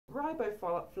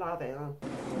riboflavin.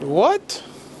 What?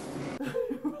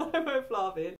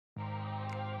 Riboflavin.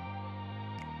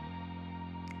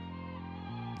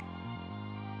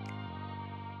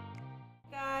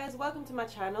 Guys, welcome to my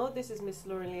channel. This is Miss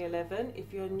Laurenly 11.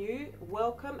 If you're new,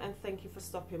 welcome and thank you for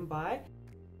stopping by.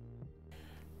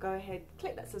 Go ahead,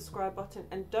 click that subscribe button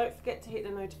and don't forget to hit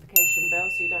the notification bell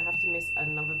so you don't have to miss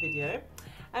another video.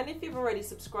 And if you've already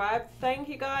subscribed, thank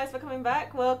you guys for coming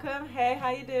back. Welcome. Hey,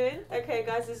 how you doing? Okay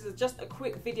guys, this is just a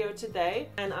quick video today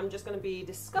and I'm just going to be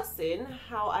discussing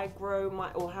how I grow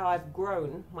how I've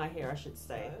grown my hair, I should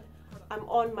say. I'm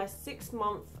on my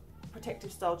 6-month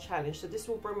protective style challenge, so this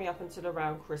will bring me up until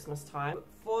around Christmas time.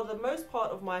 For the most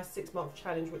part of my 6-month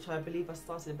challenge, which I believe I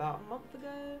started about a month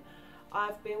ago,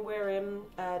 I've been wearing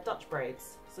Dutch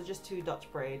braids, so just 2 Dutch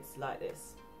braids like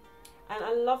this, and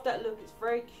I love that look. It's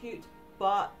very cute,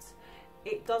 but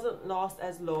it doesn't last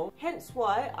as long, hence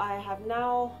why I have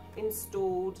now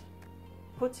installed,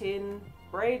 put in,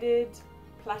 braided,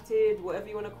 plaited, whatever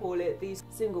you want to call it, these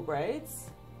single braids,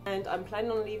 and I'm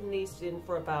planning on leaving these in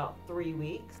for about 3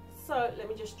 weeks. So let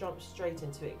me just jump straight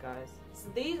into it, guys. So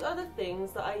these are the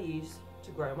things that I use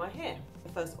to grow my hair.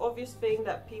 The first obvious thing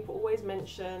that people always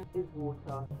mention is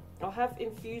water. I'll have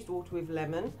infused water with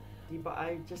lemon, but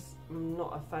I just am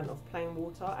not a fan of plain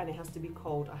water, and it has to be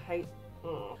cold. I hate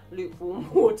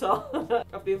lukewarm water.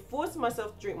 I've been forcing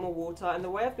myself to drink more water, and the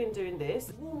way I've been doing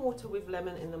this, warm water with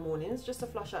lemon in the mornings just to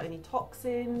flush out any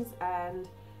toxins and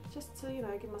just to, you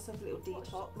know, give myself a little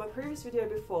detox. My previous video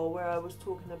before, where I was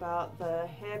talking about the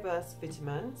hair burst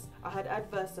vitamins, I had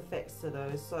adverse effects to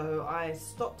those, so I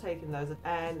stopped taking those,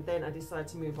 and then I decided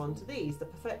to move on to these, the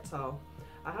Perfectile.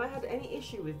 I haven't had any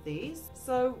issue with these,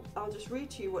 so I'll just read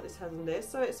to you what this has on there.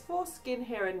 So it's for skin,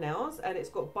 hair and nails, and it's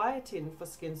got biotin for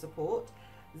skin support,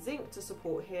 zinc to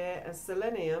support hair, and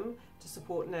selenium to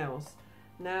support nails.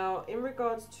 Now, in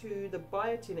regards to the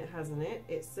biotin it has in it,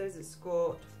 it says it's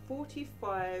got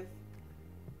 45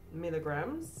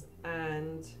 milligrams,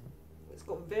 and it's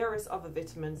got various other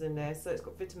vitamins in there. So it's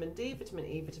got vitamin D, vitamin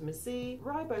E, vitamin C,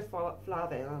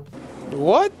 riboflavin.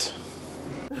 What?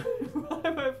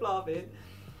 Riboflavin,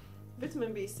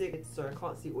 vitamin B6. Sorry, I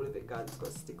can't see all of it, guys. It's got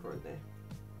a sticker on there.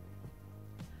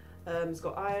 It's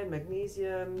got iron,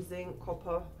 magnesium, zinc,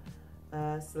 copper,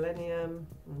 selenium,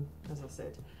 as I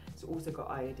said. It's also got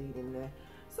iodine in there.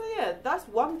 So yeah, that's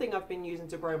one thing I've been using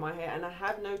to grow my hair, and I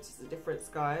have noticed a difference,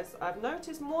 guys. I've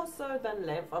noticed more so than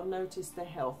length, I've noticed the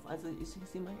health. As you can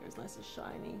see, my hair is nice and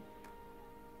shiny.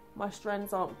 My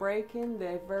strands aren't breaking,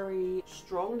 they're very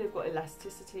strong, they've got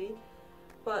elasticity.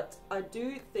 But I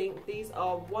do think these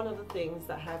are one of the things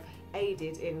that have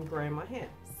aided in growing my hair.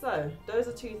 So those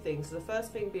are 2 things. So the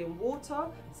first thing being water,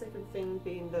 second thing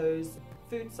being those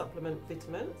food supplement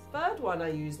vitamins. Third one I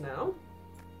use now,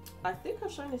 I think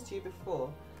I've shown this to you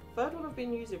before. Third one I've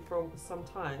been using for some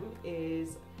time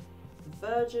is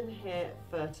virgin hair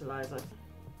fertilizer.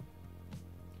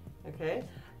 Okay,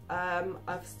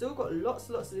 I've still got lots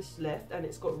of this left, and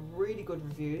it's got really good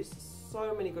reviews.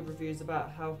 So many good reviews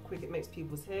about how quick it makes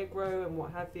people's hair grow and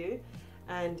what have you.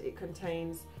 And it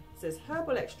contains, it says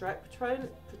herbal extract,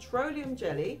 petroleum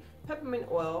jelly, peppermint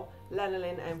oil,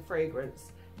 lanolin and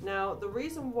fragrance. Now the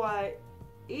reason why,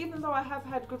 even though I have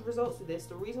had good results with this,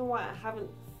 the reason why I haven't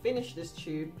finished this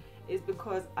tube is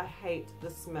because I hate the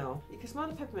smell. You can smell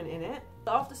the peppermint in it.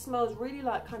 The after smell is really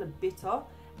like kind of bitter,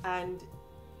 and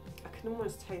I can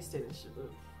almost taste it.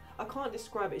 I can't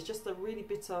describe it. It's just a really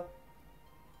bitter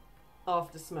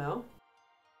after smell.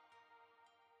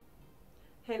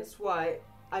 Hence why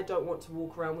I don't want to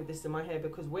walk around with this in my hair,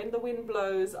 because when the wind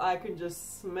blows I can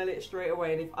just smell it straight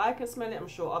away, and if I can smell it, I'm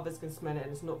sure others can smell it,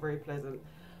 and it's not very pleasant.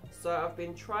 So I've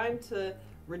been trying to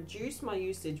reduce my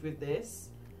usage with this,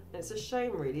 and it's a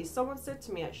shame really. Someone said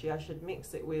to me actually I should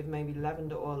mix it with maybe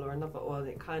lavender oil or another oil, and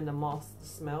it kind of masks the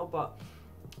smell, but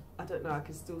I don't know, I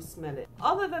can still smell it.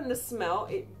 Other than the smell,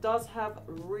 it does have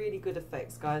really good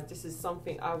effects, guys. This is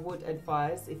something I would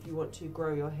advise if you want to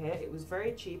grow your hair. It was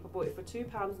very cheap. I bought it for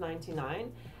 £2.99,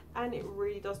 and it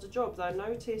really does the job. I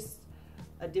noticed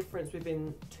a difference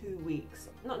within 2 weeks.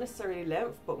 Not necessarily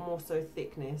length, but more so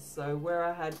thickness. So where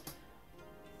I had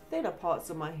thinner parts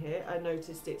of my hair, I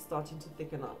noticed it starting to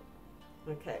thicken up.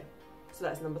 Okay, so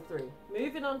that's number 3.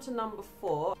 Moving on to number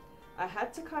 4. I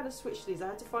had to kind of switch these. I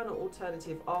had to find an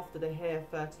alternative after the hair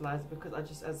fertilizer, because I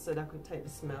just, as I said, I couldn't take the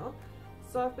smell.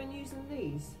 So I've been using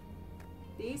these.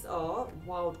 These are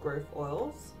wild growth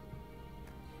oils,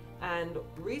 and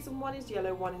the reason one is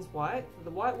yellow, one is white.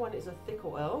 The white one is a thicker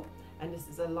oil, and this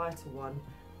is a lighter one.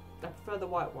 I prefer the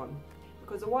white one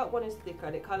because the white one is thicker,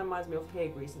 and it kind of reminds me of hair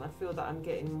grease, and I feel that I'm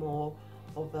getting more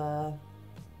of a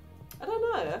I don't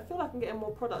know, I feel like I'm getting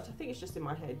more product. I think it's just in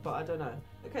my head, but I don't know.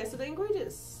 Okay, so the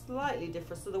ingredients slightly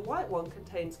different. So the white one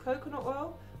contains coconut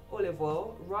oil, olive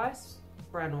oil, rice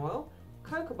bran oil,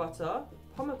 cocoa butter,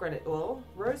 pomegranate oil,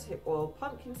 rosehip oil,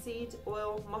 pumpkin seed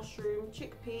oil, mushroom,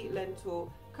 chickpea,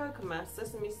 lentil, cocoa mass,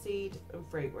 sesame seed, and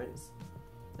fragrance.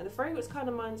 And the fragrance kind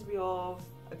of reminds me of,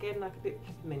 again, like a bit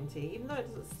pepperminty, even though it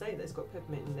doesn't say that it's got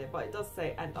peppermint in there, but it does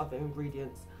say and other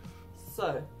ingredients.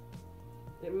 So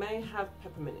it may have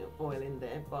peppermint oil in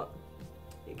there, but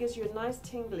it gives you a nice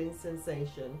tingling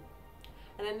sensation.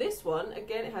 And then this one,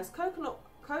 again, it has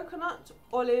coconut,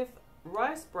 olive,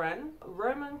 rice bran,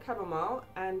 Roman chamomile,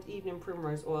 and evening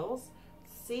primrose oils,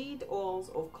 seed oils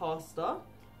of castor,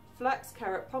 flax,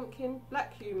 carrot, pumpkin,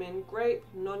 black cumin, grape,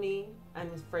 noni,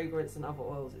 and fragrance and other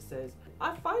oils, it says.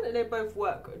 I find that they both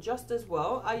work just as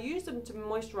well. I use them to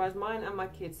moisturize mine and my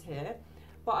kids' hair,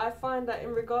 but I find that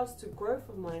in regards to growth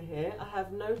of my hair, I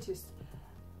have noticed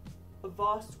a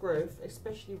vast growth,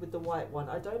 especially with the white one.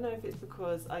 I don't know if it's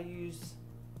because I use,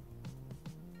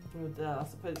 I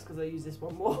suppose it's because I use this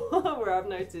one more, where I've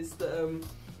noticed the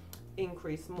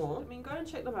increase more. I mean, go and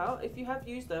check them out. If you have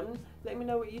used them, let me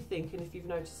know what you think, and if you've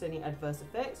noticed any adverse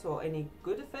effects or any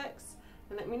good effects,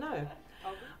 then let me know.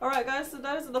 Alright guys, so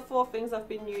those are the 4 things I've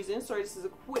been using. Sorry, this is a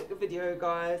quick video,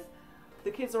 guys.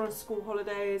 The kids are on school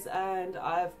holidays and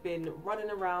I've been running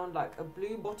around like a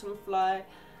blue bottom fly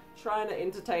trying to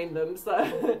entertain them,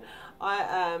 so I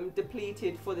am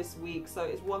depleted for this week. So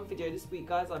it's one video this week,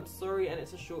 guys. I'm sorry, and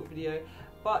it's a short video.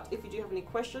 But if you do have any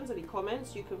questions, any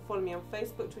comments, you can follow me on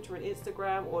Facebook, Twitter and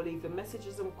Instagram, or leave your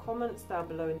messages and comments down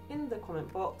below in the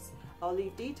comment box. I'll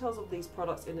leave details of these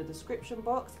products in the description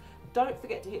box. Don't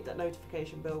forget to hit that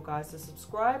notification bell, guys, to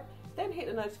subscribe, then hit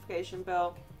the notification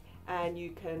bell and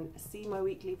you can see my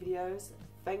weekly videos.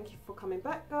 Thank you for coming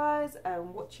back, guys,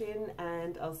 and watching,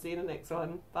 and I'll see you in the next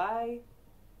one. Bye.